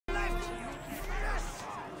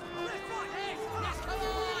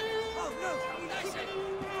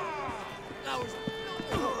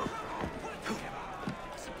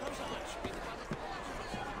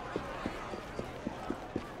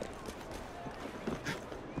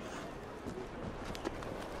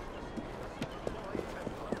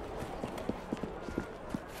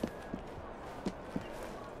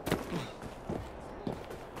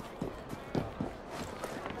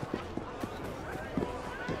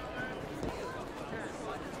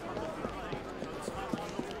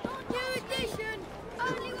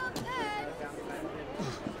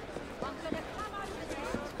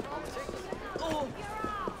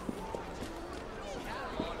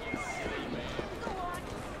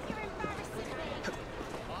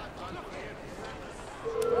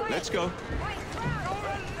Let's go.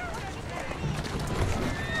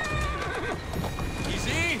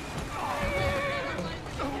 Easy.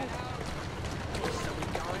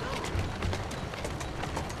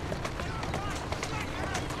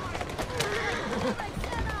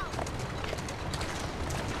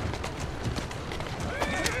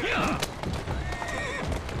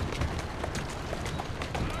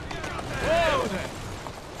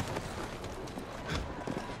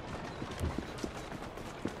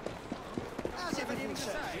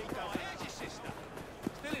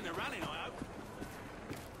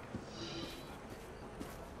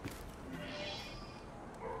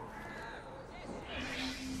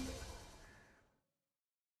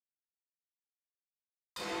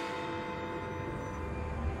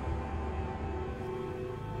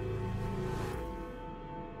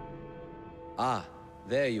 Ah,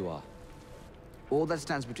 there you are. All that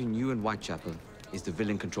stands between you and Whitechapel is the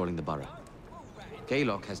villain controlling the borough.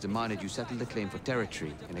 Kaylock has demanded you settle the claim for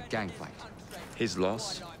territory in a gang fight. His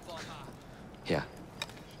loss? Here.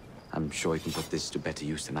 I'm sure he can put this to better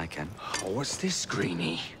use than I can. Oh, what's this,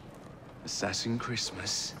 Greenie? Assassin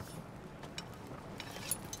Christmas.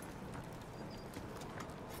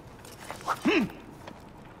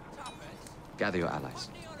 Gather your allies.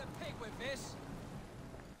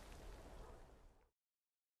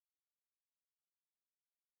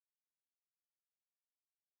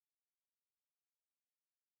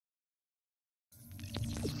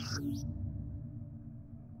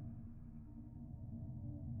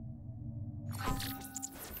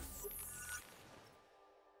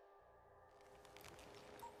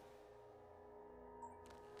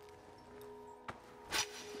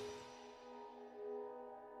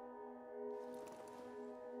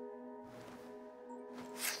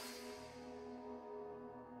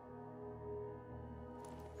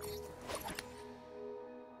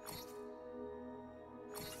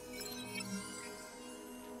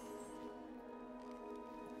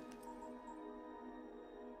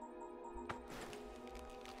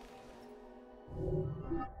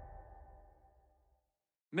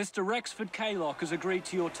 Mr. Rexford Kaylock has agreed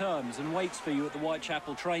to your terms and waits for you at the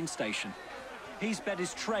Whitechapel train station. He's bet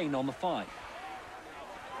his train on the fight.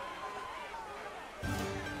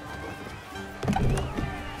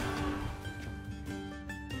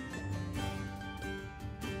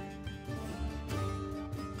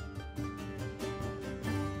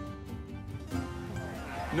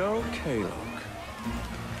 No Kaylock.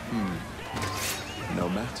 No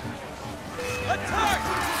matter.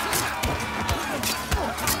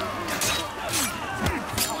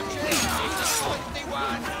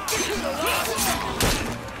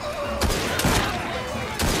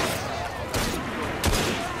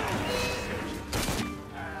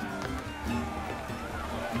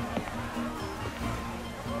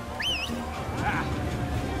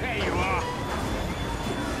 There you are.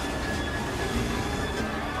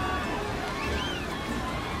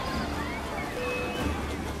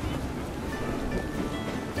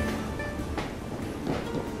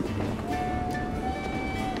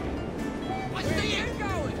 I see you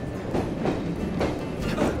going.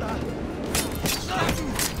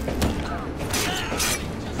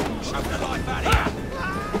 Choke the life out of you.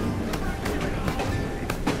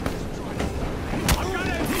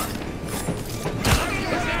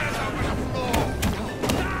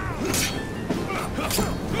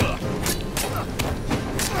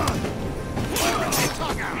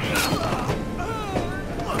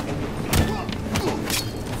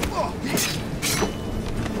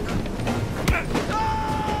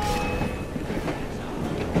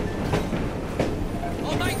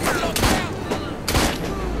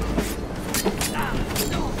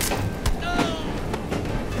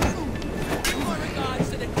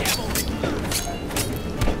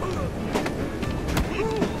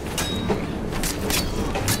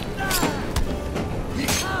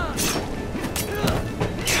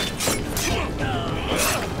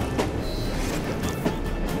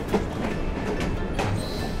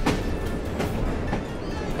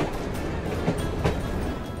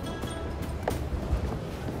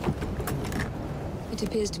 It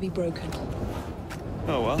appears to be broken.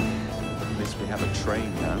 Oh well, at least we have a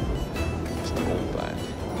train now. It's not all bad.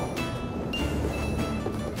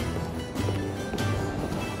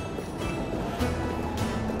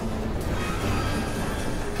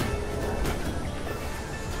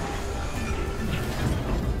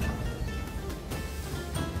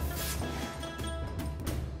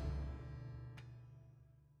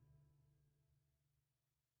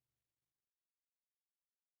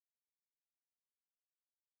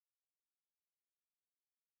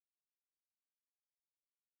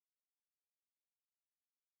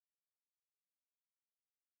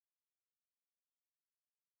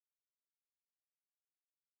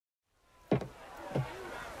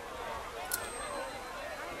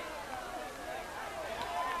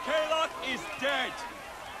 is dead.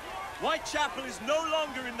 Whitechapel is no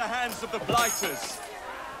longer in the hands of the Blighters.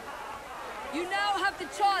 You now have the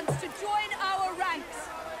chance to join our ranks.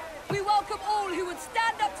 We welcome all who would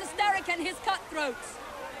stand up to Starrick and his cutthroats.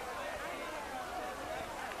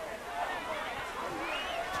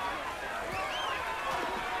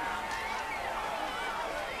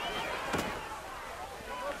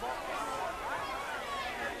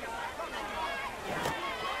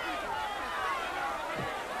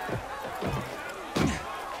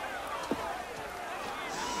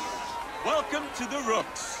 Welcome to the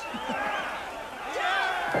Rooks.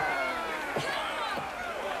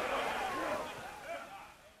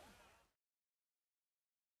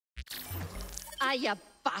 Ah, you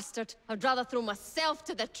bastard. I'd rather throw myself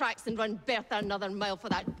to the tracks than run Bertha another mile for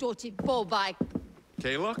that doted ball-bag.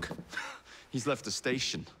 Kaylock? He's left the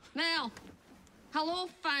station. Mel. Hello,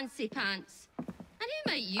 fancy pants. And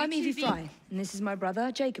who might you I'm two Evie be? Fry, and this is my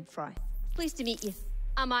brother, Jacob Fry. Pleased to meet you.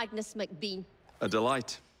 I'm Agnes McBean. A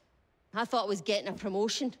delight. I thought I was getting a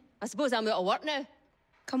promotion. I suppose I'm out of work now.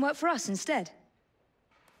 Come work for us instead.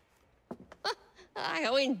 I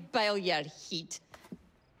won't bile your heat.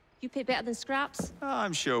 You pay better than scraps?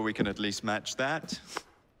 I'm sure we can at least match that.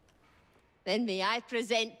 Then may I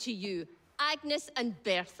present to you Agnes and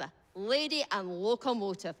Bertha, lady and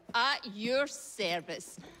locomotive, at your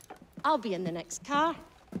service. I'll be in the next car.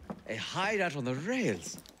 A hideout on the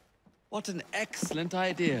rails. What an excellent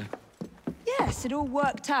idea. Yes, it all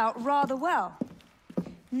worked out rather well.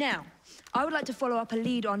 Now, I would like to follow up a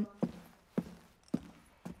lead on...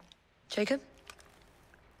 Jacob?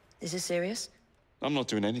 Is this serious? I'm not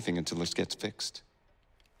doing anything until this gets fixed.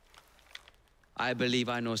 I believe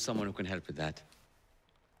I know someone who can help with that.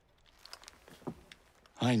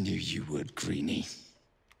 I knew you would, Greenie.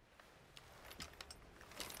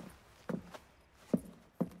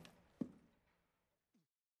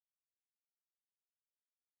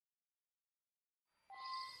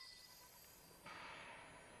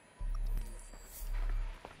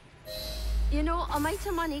 You know, a mite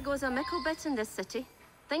of money goes a mickle bit in this city.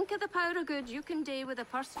 Think of the power of good you can do with the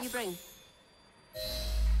purse you bring.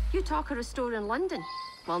 You talk of a store in London.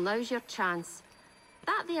 Well, now's your chance.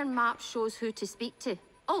 That there map shows who to speak to.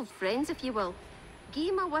 Old friends, if you will.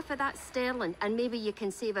 Give 'em a whiff of that sterling, and maybe you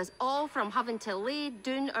can save us all from having to lay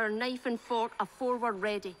down our knife and fork afore we're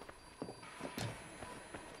ready.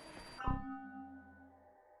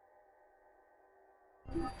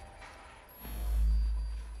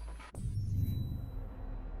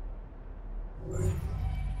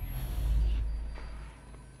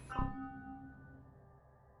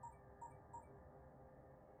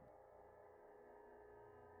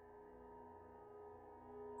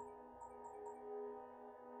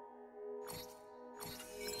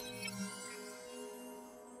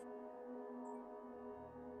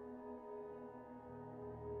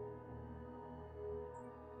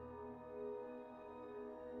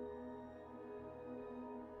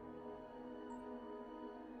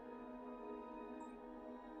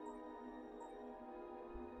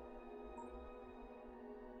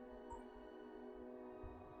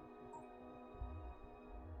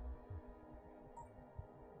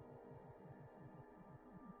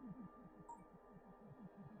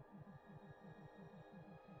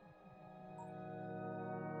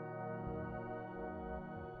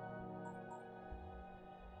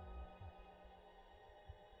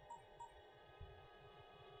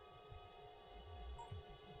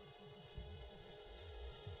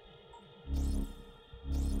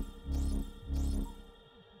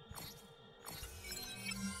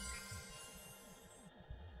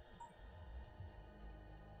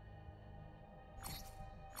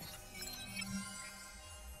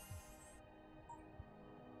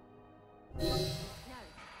 Now,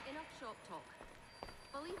 enough shop talk.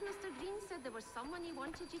 Believe Mr. Green said there was someone he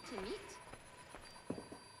wanted you to meet?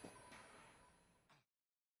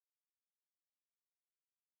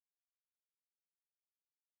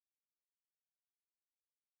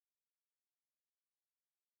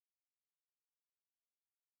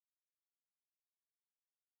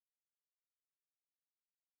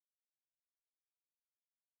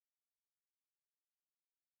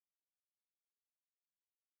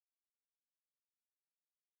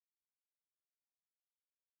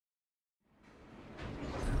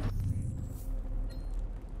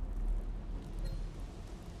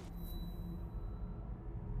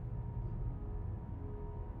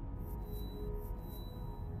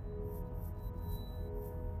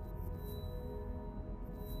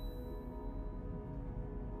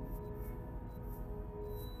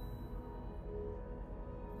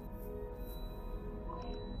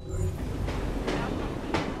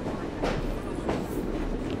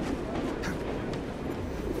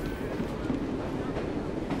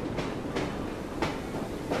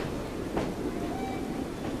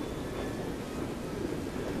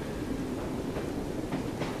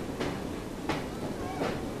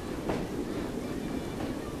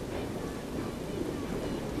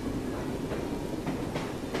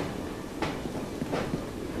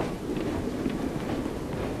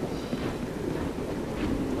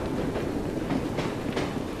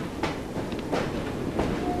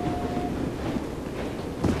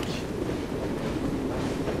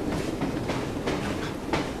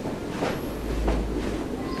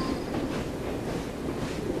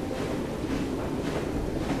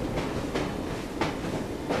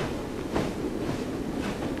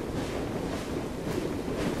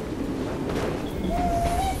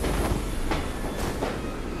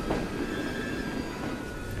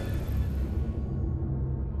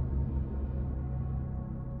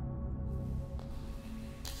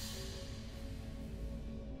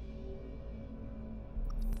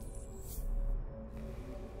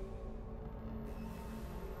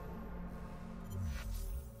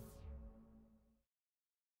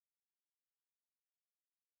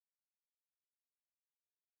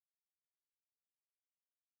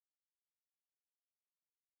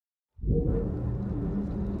 Am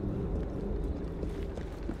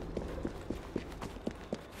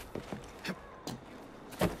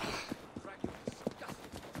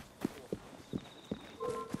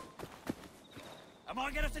I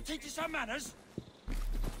gonna have to teach you some manners?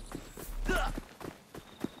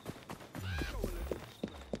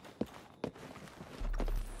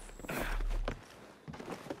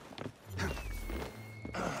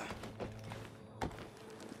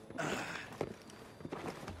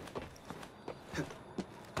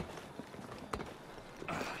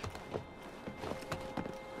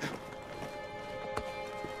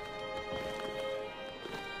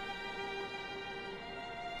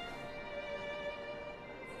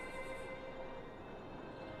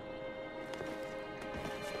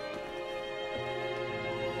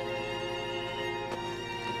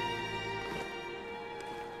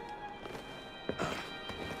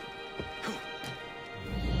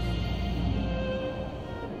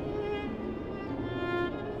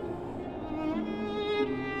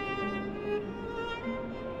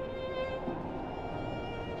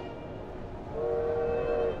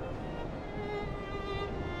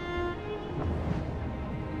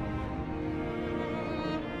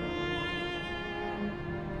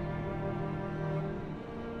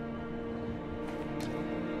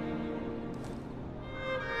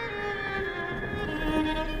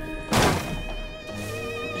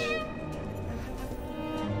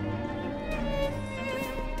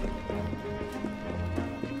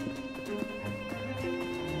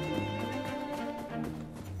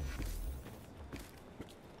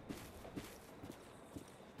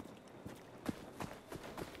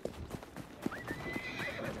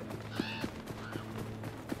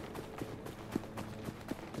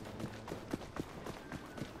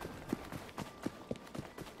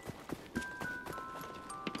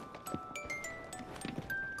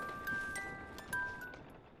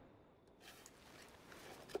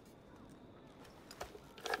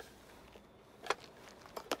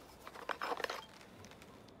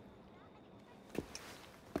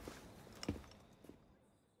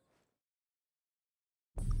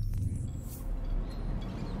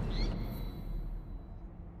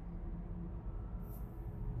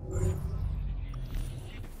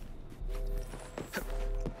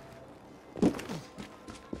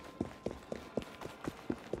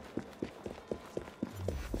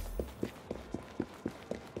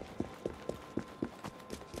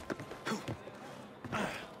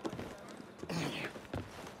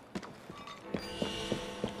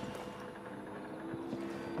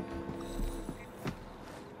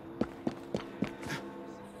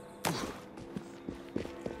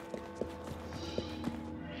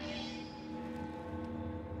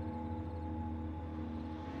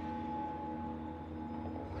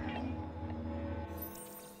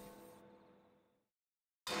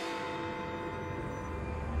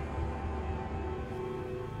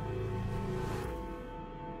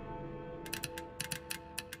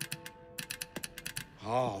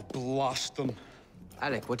 Oh, blast them.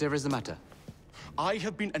 Alec, whatever is the matter? I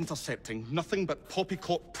have been intercepting nothing but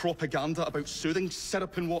poppycock propaganda about soothing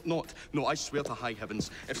syrup and whatnot. No, I swear to high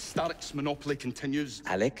heavens, if Starrick's monopoly continues...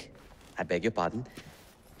 Alec, I beg your pardon.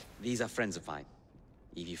 These are friends of mine.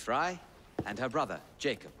 Evie Fry and her brother,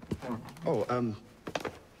 Jacob. Oh,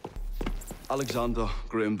 Alexander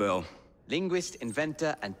Graham Bell. Linguist,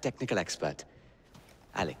 inventor, and technical expert.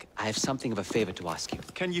 Alec, I have something of a favor to ask you.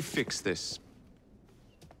 Can you fix this?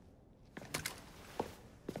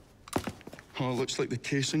 Oh, looks like the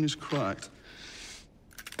casing is cracked.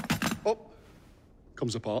 Oh,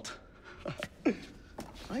 comes apart.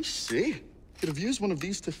 I see. Could have used one of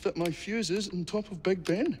these to fit my fuses on top of Big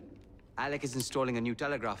Ben. Alec is installing a new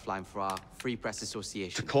telegraph line for our Free Press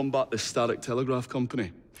Association. To combat the Starrick Telegraph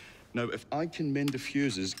Company. Now, if I can mend the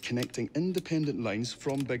fuses connecting independent lines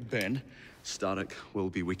from Big Ben, Starrick will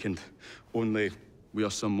be weakened. Only we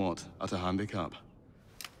are somewhat at a handicap.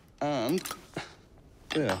 And...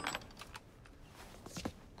 there.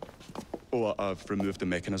 Oh, I've removed the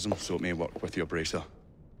mechanism so it may work with your bracer.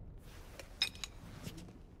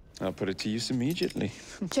 I'll put it to use immediately.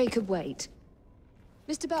 Jacob, wait.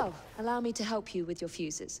 Mr. Bell, allow me to help you with your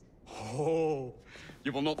fuses. Oh,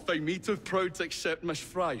 you will not find me too proud to accept Miss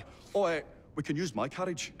Fry. Oh, we can use my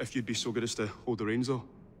carriage, if you'd be so good as to hold the reins, though.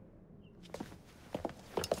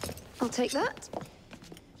 I'll take that.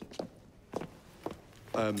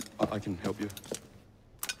 I can help you.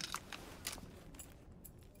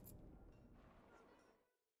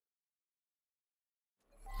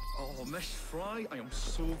 Oh, Miss Fry, I am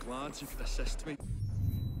so glad you could assist me.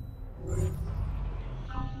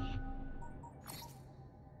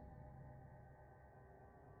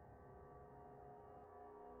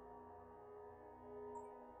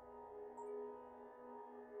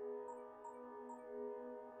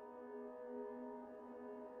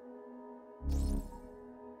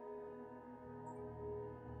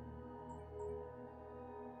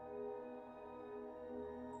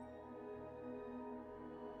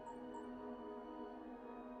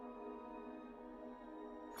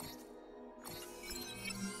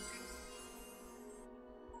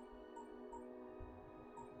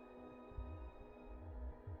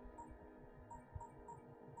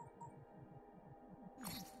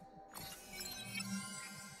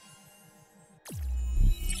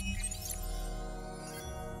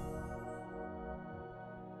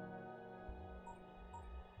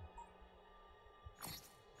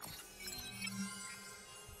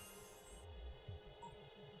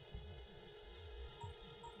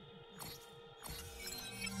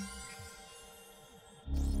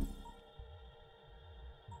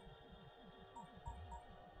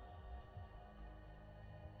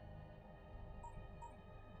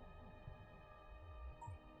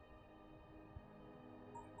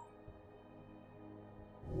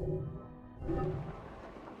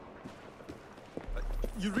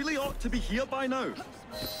 You really ought to be here by now.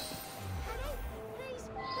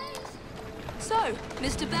 So,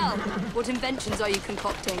 Mr. Bell, what inventions are you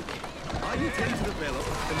concocting? I intend to develop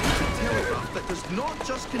a new telegraph that does not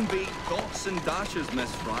just convey dots and dashes,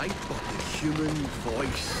 Miss Fry, but the human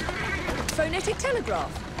voice. Phonetic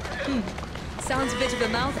telegraph? Sounds a bit of a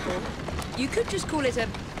mouthful. You could just call it a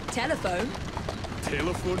telephone.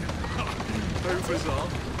 Telephone? How bizarre.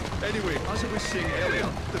 Anyway, as I was saying earlier,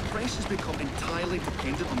 the press has become entirely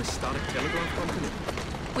dependent on the Static Telegraph Company.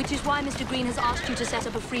 Which is why Mr. Green has asked you to set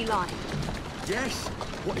up a free line. Yes.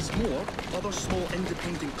 What is more, other small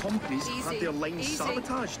independent companies have their lines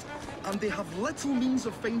sabotaged, and they have little means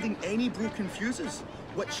of finding any broken fuses,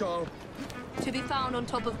 which are... To be found on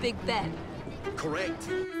top of Big Ben. correct.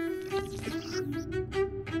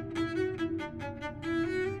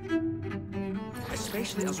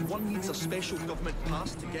 Especially as one needs a special government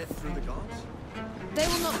pass to get through the guards. They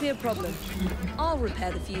will not be a problem. I'll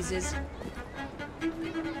repair the fuses.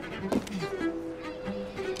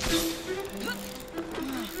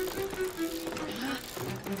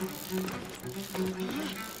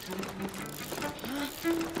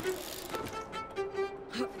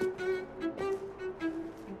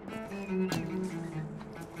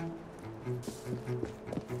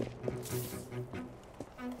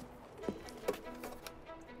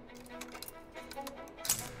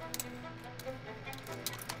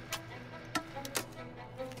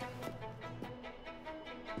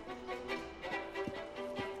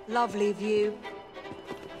 Lovely view.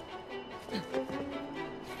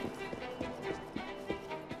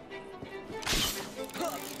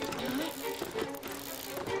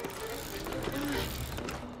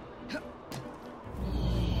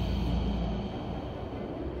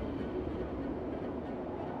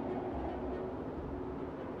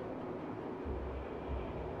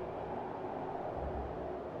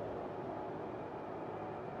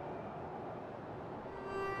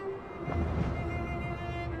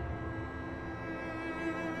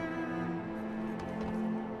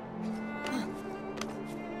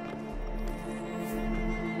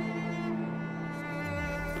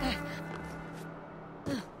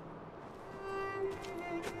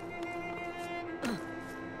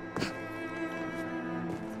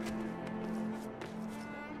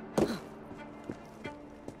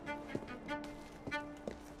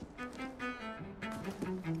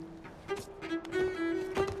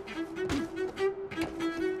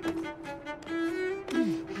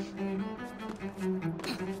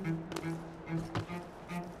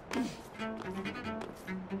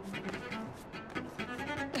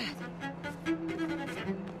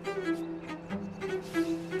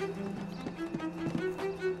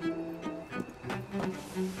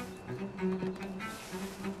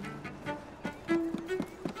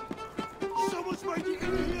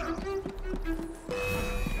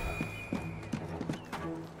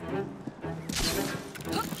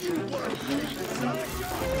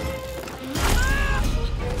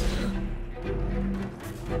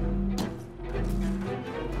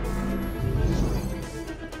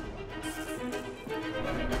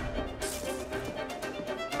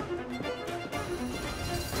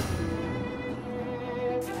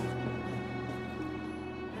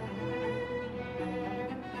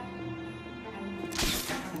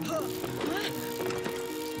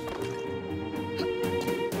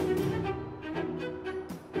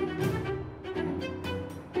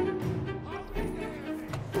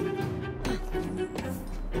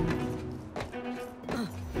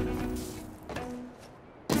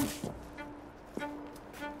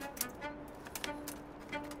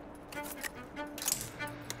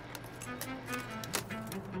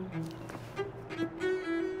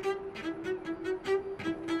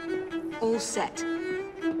 All set.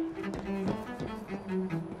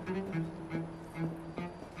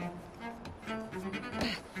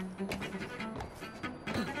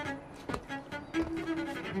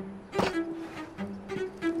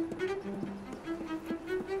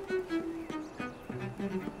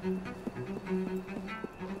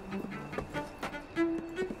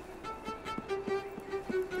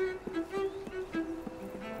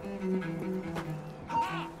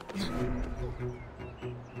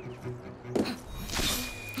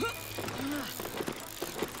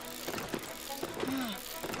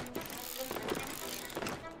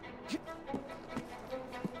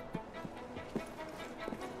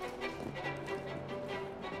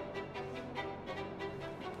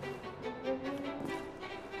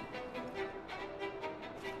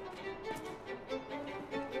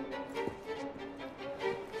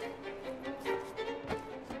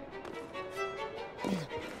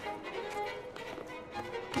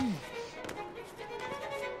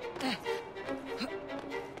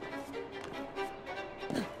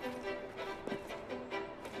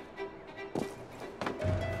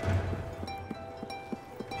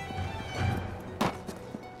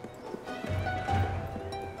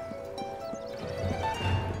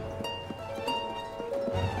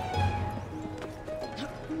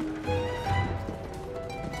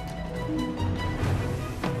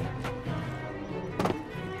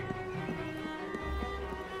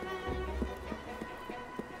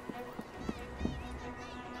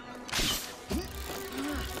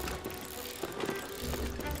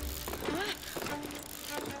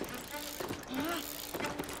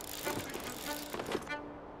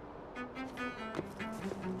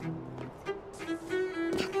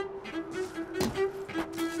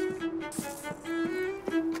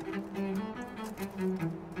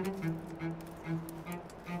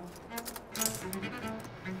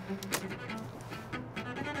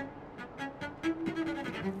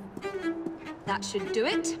 That should do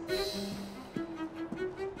it.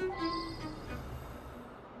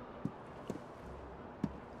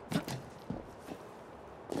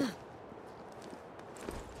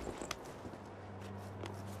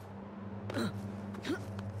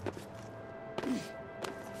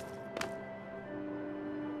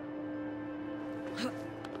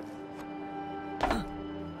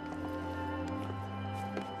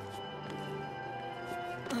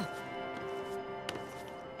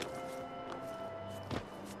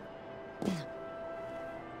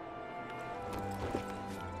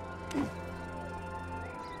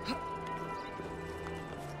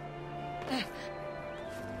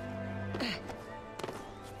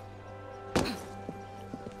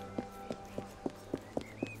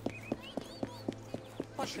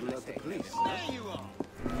 There you are.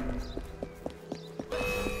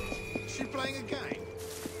 Is she playing a game?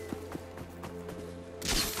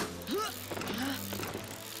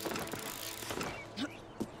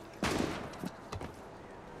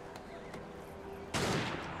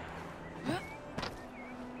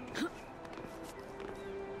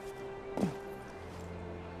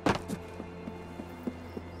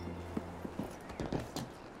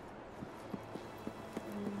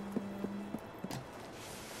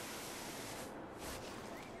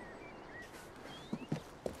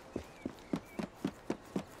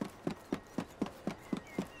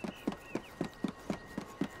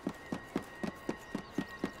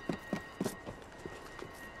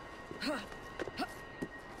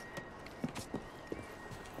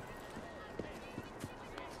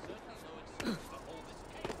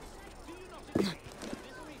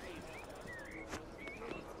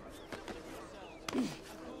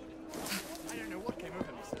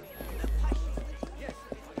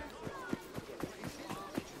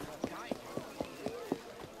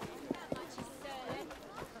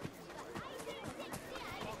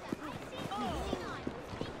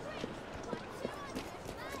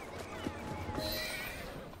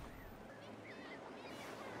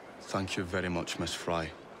 Thank you very much, Miss Fry.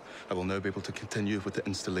 I will now be able to continue with the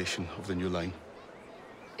installation of the new line.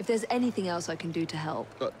 If there's anything else I can do to help.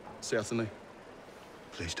 Certainly.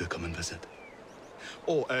 Please do come and visit.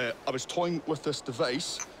 Oh, I was toying with this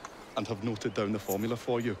device and have noted down the formula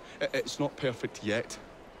for you. It's not perfect yet,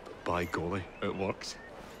 but by golly, it works.